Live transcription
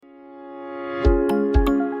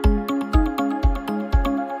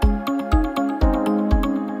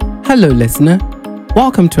Hello, listener.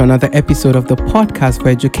 Welcome to another episode of the podcast for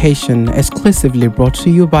education exclusively brought to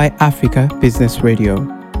you by Africa Business Radio.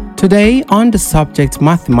 Today, on the subject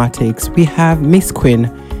mathematics, we have Miss Queen,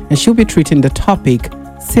 and she'll be treating the topic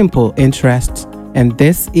simple interest, and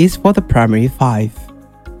this is for the primary 5.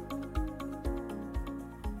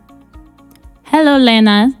 Hello,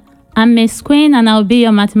 learners. I'm Miss Queen, and I'll be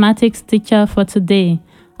your mathematics teacher for today.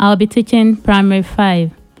 I'll be teaching primary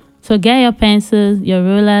 5. So get your pencils, your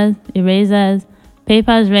rulers, erasers,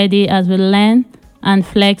 papers ready as we learn and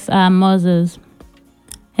flex our muscles.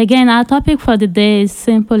 Again, our topic for the day is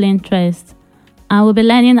simple interest, and we'll be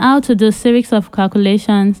learning how to do series of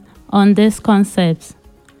calculations on these concepts.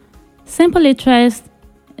 Simple interest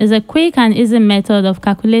is a quick and easy method of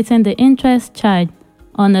calculating the interest charged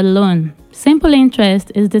on a loan. Simple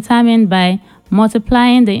interest is determined by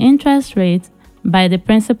multiplying the interest rate by the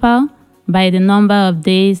principal by the number of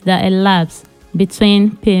days that elapse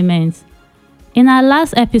between payments. In our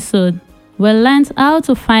last episode, we learned how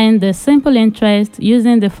to find the simple interest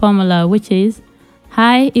using the formula, which is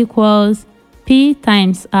I equals P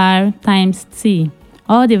times R times T,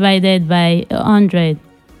 all divided by 100,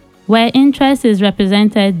 where interest is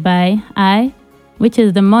represented by I, which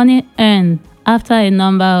is the money earned after a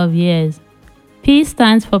number of years. P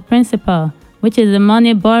stands for principal, which is the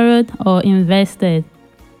money borrowed or invested.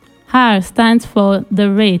 R stands for the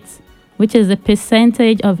rate, which is the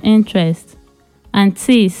percentage of interest. And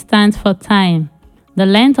T stands for time, the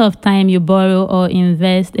length of time you borrow or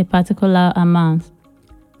invest a particular amount.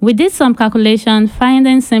 We did some calculation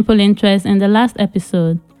finding simple interest in the last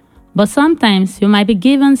episode, but sometimes you might be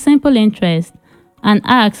given simple interest and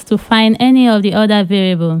asked to find any of the other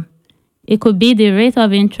variable. It could be the rate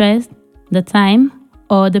of interest, the time,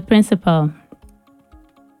 or the principal.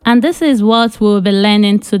 And this is what we'll be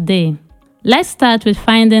learning today. Let's start with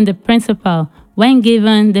finding the principal when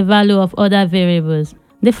given the value of other variables.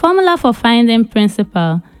 The formula for finding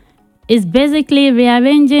principal is basically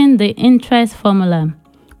rearranging the interest formula.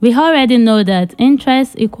 We already know that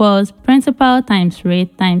interest equals principal times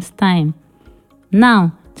rate times time.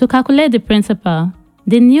 Now, to calculate the principal,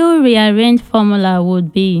 the new rearranged formula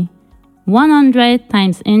would be 100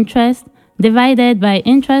 times interest divided by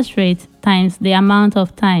interest rate times the amount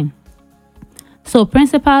of time. So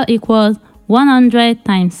principal equals 100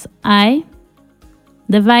 times I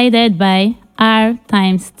divided by R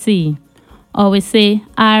times T, or we say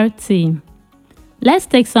RT. Let's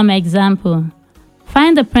take some example.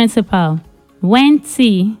 Find the principal when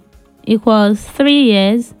T equals 3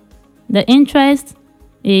 years, the interest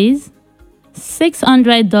is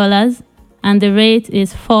 $600 and the rate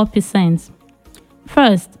is 4%.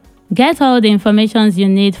 First, get all the information you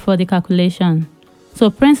need for the calculation. So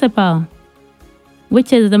principal,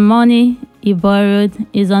 which is the money you borrowed,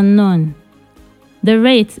 is unknown. The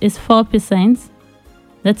rate is 4%,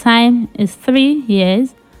 the time is 3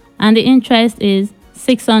 years, and the interest is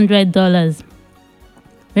 $600.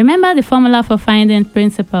 Remember the formula for finding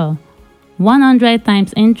principal: 100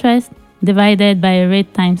 times interest divided by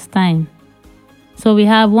rate times time. So we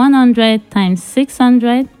have 100 times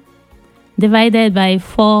 600 divided by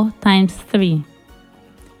 4 times 3.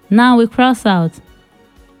 Now we cross out.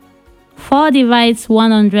 4 divides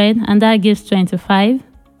 100 and that gives 25.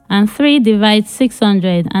 And 3 divides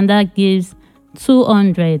 600 and that gives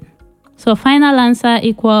 200. So final answer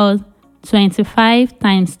equals 25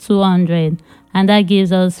 times 200 and that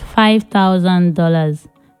gives us $5,000.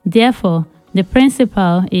 Therefore, the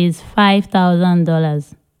principal is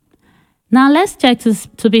 $5,000. Now let's check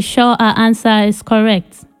to be sure our answer is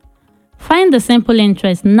correct. Find the simple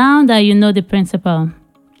interest now that you know the principal.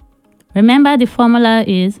 Remember the formula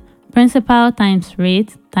is principal times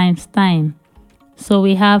rate times time. So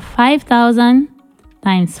we have 5,000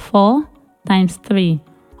 times 4 times 3,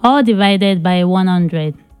 all divided by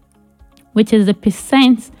 100, which is the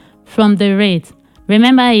percent from the rate.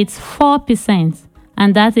 Remember it's 4%,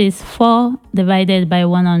 and that is 4 divided by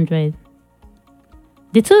 100.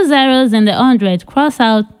 The 2 zeros in the 100 cross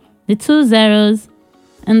out the 2 zeros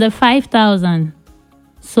in the 5,000.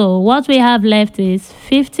 So what we have left is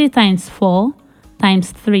 50 times 4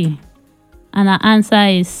 times 3. And our answer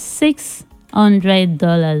is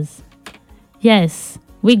 $600. Yes,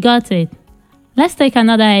 we got it. Let's take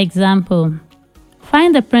another example.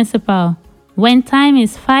 Find the principal when time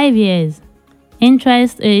is 5 years.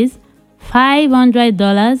 Interest is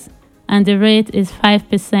 $500 and the rate is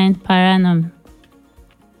 5% per annum.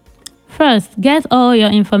 First, get all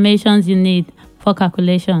your information you need for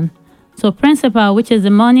calculation. So principal, which is the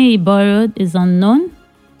money you borrowed, is unknown.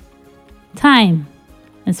 Time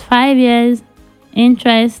is 5 years.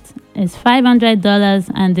 Interest is $500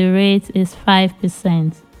 and the rate is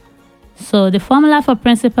 5%. So the formula for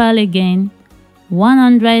principal again,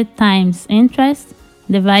 100 times interest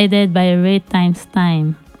divided by rate times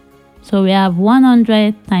time. So we have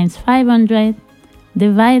 100 times 500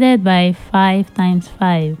 divided by 5 times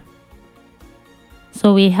 5.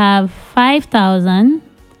 So we have 5,000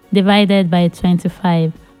 divided by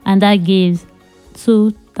 25, and that gives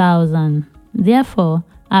 2,000. Therefore,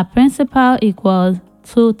 our principal equals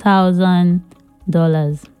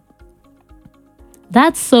 $2,000.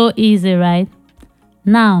 That's so easy, right?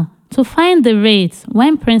 Now, to find the rate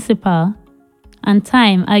when principal and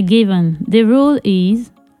time are given, the rule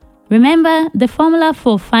is, remember the formula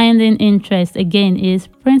for finding interest again is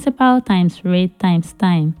principal times rate times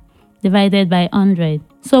time divided by 100.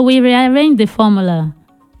 So we rearrange the formula.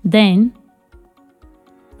 Then,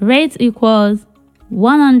 rate equals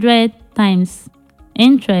 100 times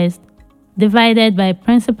interest divided by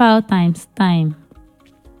principal times time.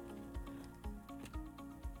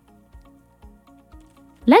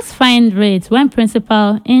 Let's find rates when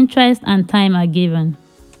principal, interest, and time are given.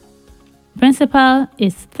 Principal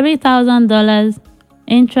is $3,000,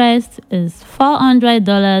 interest is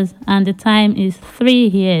 $400, and the time is 3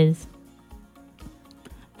 years.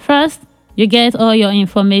 First, you get all your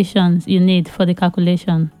information you need for the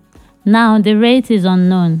calculation. Now the rate is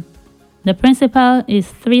unknown. The principal is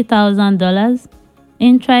 $3,000,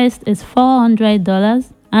 interest is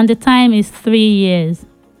 $400, and the time is 3 years.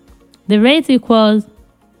 The rate equals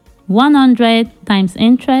 100 times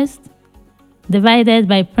interest divided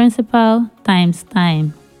by principal times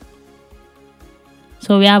time.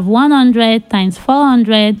 So we have 100 times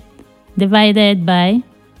 400 divided by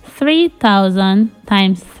 3,000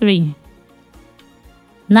 times 3.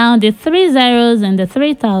 Now the 3 zeros in the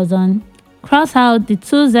 3,000 cross out the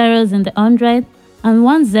 2 zeros in the 100 and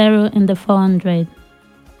 1 zero in the 400.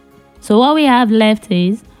 So what we have left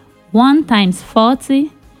is 1 times 40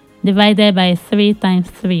 divided by 3 times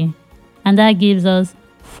 3. And that gives us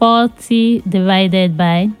 40 divided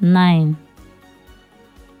by 9.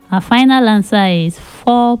 Our final answer is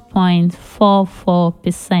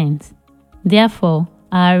 4.44%. Therefore,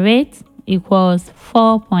 our rate equals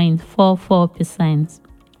 4.44%.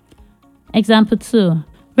 Example 2.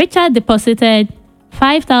 Richard deposited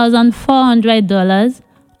 $5,400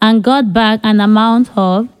 and got back an amount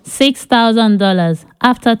of $6,000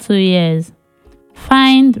 after 2 years.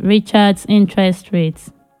 Find Richard's interest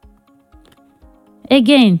rate.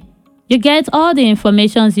 Again, you get all the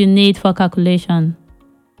information you need for calculation.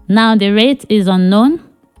 Now the rate is unknown.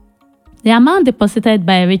 The amount deposited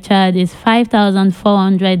by Richard is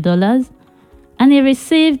 $5,400 and he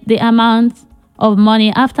received the amount of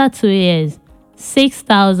money after 2 years,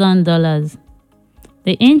 $6,000.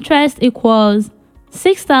 The interest equals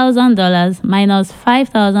 $6,000 minus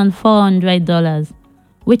 $5,400,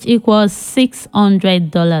 which equals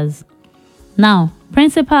 $600. Now,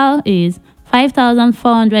 principal is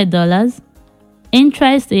 $5,400,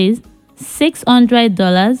 interest is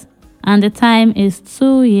 $600, and the time is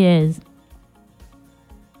 2 years.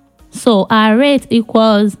 So our rate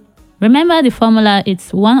equals, remember the formula,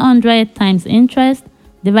 it's 100 times interest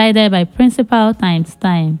divided by principal times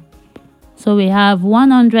time. So we have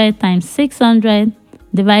 100 times 600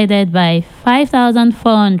 divided by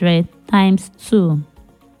 5,400 times 2.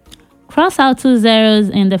 Cross out 2 zeros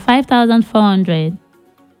in the 5,400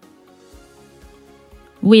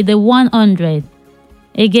 with the 100.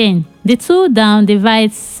 Again, the 2 down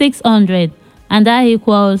divides 600 and that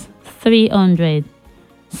equals 300.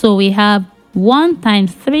 So we have 1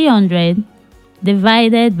 times 300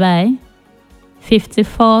 divided by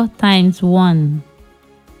 54 times 1,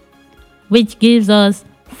 which gives us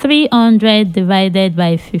 300 divided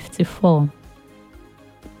by 54.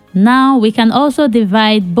 Now we can also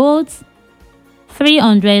divide both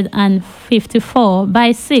 300 and 54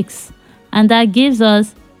 by 6, and that gives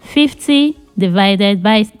us 50 divided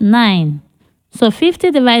by 9. So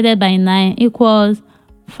 50 divided by 9 equals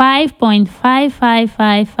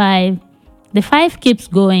 5.5555. The 5 keeps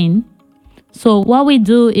going. So what we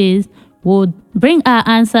do is we'll bring our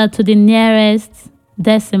answer to the nearest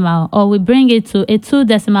decimal, or we bring it to a 2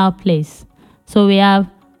 decimal place. So we have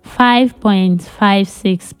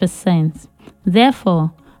 5.56%.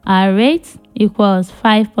 Therefore, our rate equals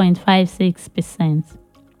 5.56%.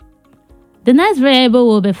 The next variable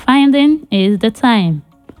we'll be finding is the time,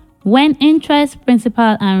 when interest,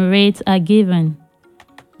 principal, and rate are given.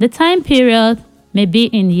 The time period may be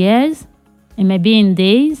in years, it may be in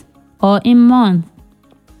days, or in months.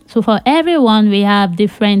 So for everyone, we have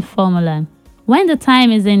different formula. When the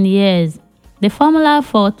time is in years, the formula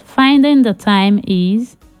for finding the time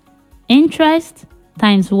is interest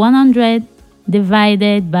times 100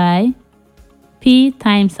 divided by P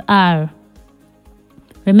times R.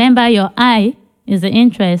 Remember, your I is the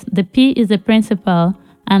interest, the P is the principal,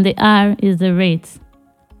 and the R is the rate.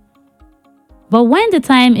 But when the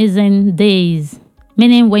time is in days,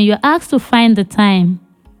 meaning when you're asked to find the time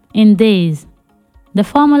in days, the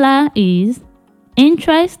formula is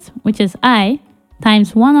interest, which is I,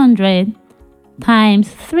 times 100 times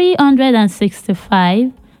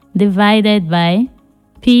 365 divided by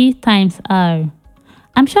P times R.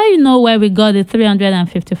 I'm sure you know where we got the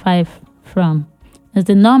 355 from. It's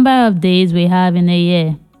the number of days we have in a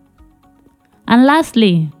year. And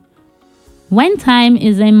lastly, when time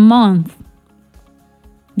is a month,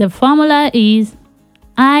 the formula is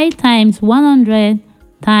I times 100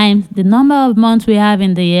 times the number of months we have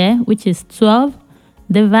in the year, which is 12,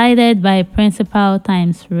 divided by principal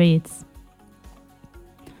times rates.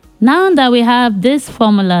 Now that we have these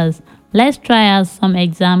formulas, let's try out some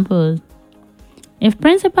examples. If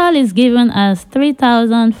principal is given as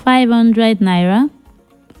 3,500 naira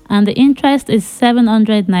and the interest is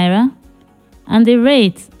 700 naira and the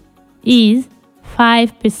rate is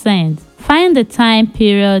 5%, find the time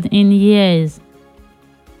period in years.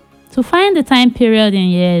 To find the time period in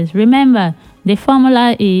years, remember the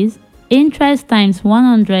formula is interest times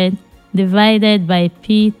 100 divided by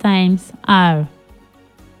P times R.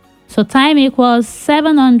 So time equals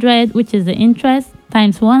 700, which is the interest,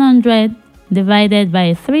 times 100 divided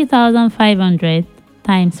by 3,500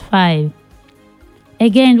 times 5.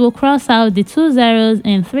 Again, we'll cross out the 2 zeros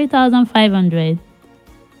in 3,500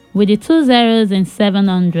 with the 2 zeros in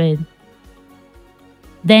 700.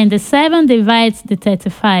 Then the 7 divides the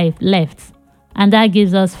 35 left, and that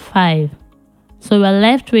gives us 5. So we're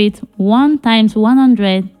left with 1 times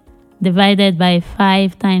 100 divided by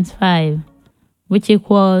 5 times 5, which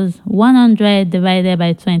equals 100 divided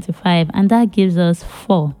by 25, and that gives us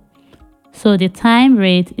 4. So the time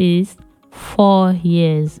rate is 4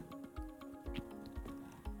 years.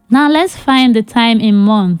 Now let's find the time in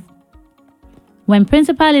month. When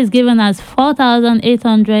principal is given as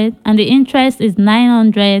 4,800 and the interest is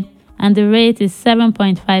 900 and the rate is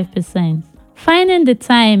 7.5%. Finding the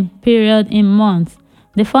time period in months,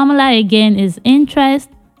 the formula again is interest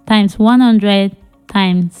times 100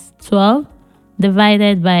 times 12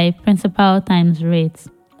 divided by principal times rate.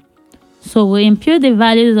 So we impute the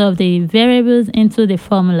values of the variables into the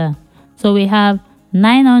formula. So we have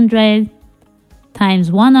 900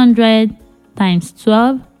 times 100 times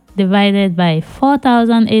 12 divided by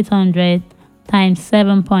 4,800 times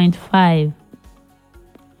 7.5.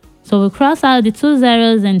 So we cross out the 2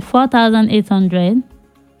 zeros in 4,800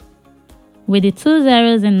 with the 2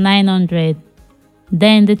 zeros in 900.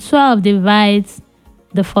 Then the 12 divides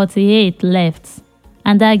the 48 left,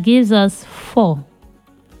 and that gives us 4.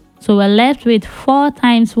 So we're left with 4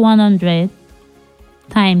 times 100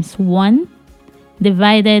 times 1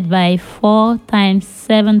 divided by 4 times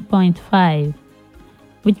 7.5,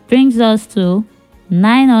 which brings us to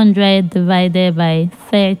 900 divided by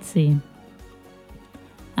 30.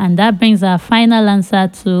 And that brings our final answer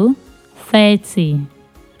to 30.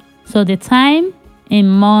 So the time in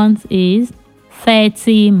months is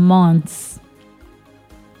 30 months.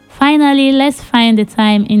 Finally, let's find the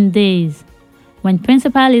time in days. When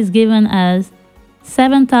principal is given as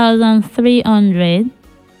 7,300,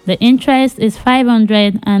 the interest is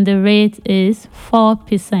 500 and the rate is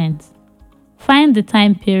 4%. Find the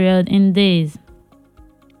time period in days.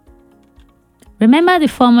 Remember the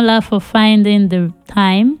formula for finding the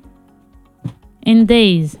time in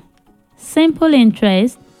days. Simple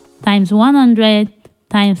interest times 100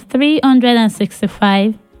 times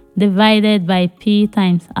 365 divided by P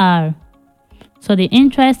times R. So the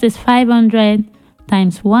interest is 500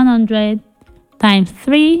 times 100 times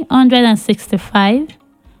 365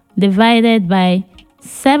 divided by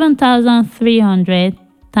 7,300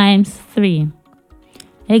 times 3.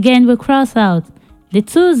 Again, we cross out the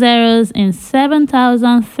 2 zeros in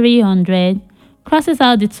 7,300, crosses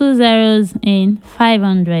out the 2 zeros in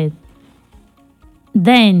 500.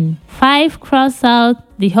 Then 5 cross out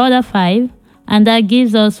the other 5, and that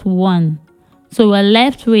gives us 1. So we're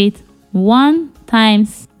left with 1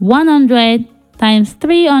 times 100 times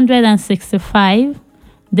 365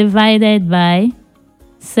 divided by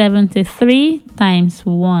 73 times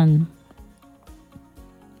 1,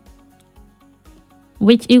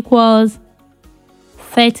 which equals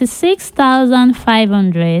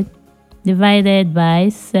 36,500 divided by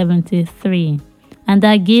 73, and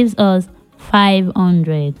that gives us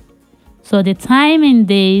 500. So the time in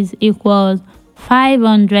days equals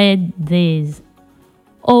 500 days.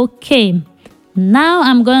 Okay, now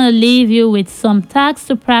I'm going to leave you with some tasks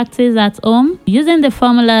to practice at home using the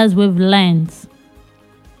formulas we've learned.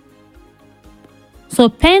 So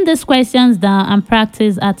pen these questions down and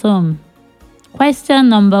practice at home. Question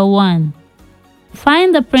number 1.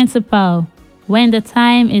 Find the principal when the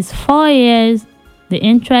time is 4 years, the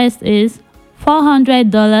interest is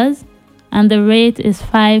 $400, and the rate is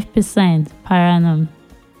 5% per annum.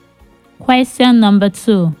 Question number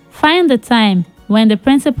 2. Find the time when the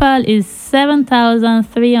principal is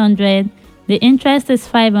 $7,300, the interest is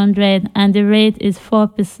 $500, and the rate is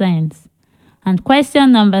 4%. And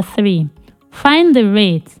question number 3. Find the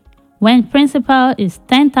rate when principal is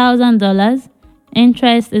 $10,000,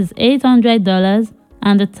 interest is $800,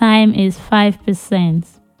 and the time is 5%.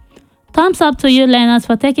 Thumbs up to you learners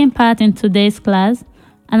for taking part in today's class,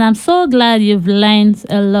 and I'm so glad you've learned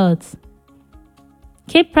a lot.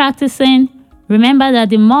 Keep practicing. Remember that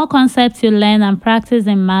the more concepts you learn and practice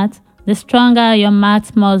in math, the stronger your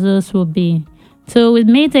math muscles will be. Till we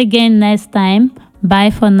meet again next time, bye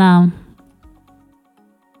for now.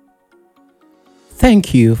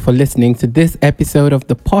 Thank you for listening to this episode of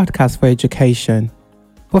the Podcast for Education.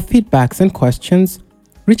 For feedbacks and questions,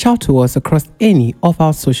 reach out to us across any of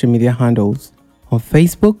our social media handles on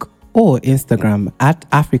Facebook or Instagram at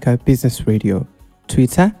Africa Business Radio,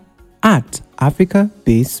 Twitter at Africa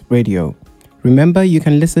Biz Radio. Remember, you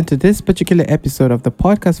can listen to this particular episode of the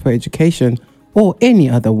Podcast for Education or any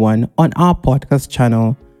other one on our podcast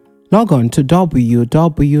channel. Log on to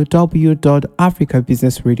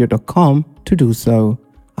www.africabusinessradio.com to do so.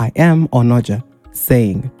 I am Onoja,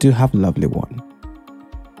 saying, do have a lovely one.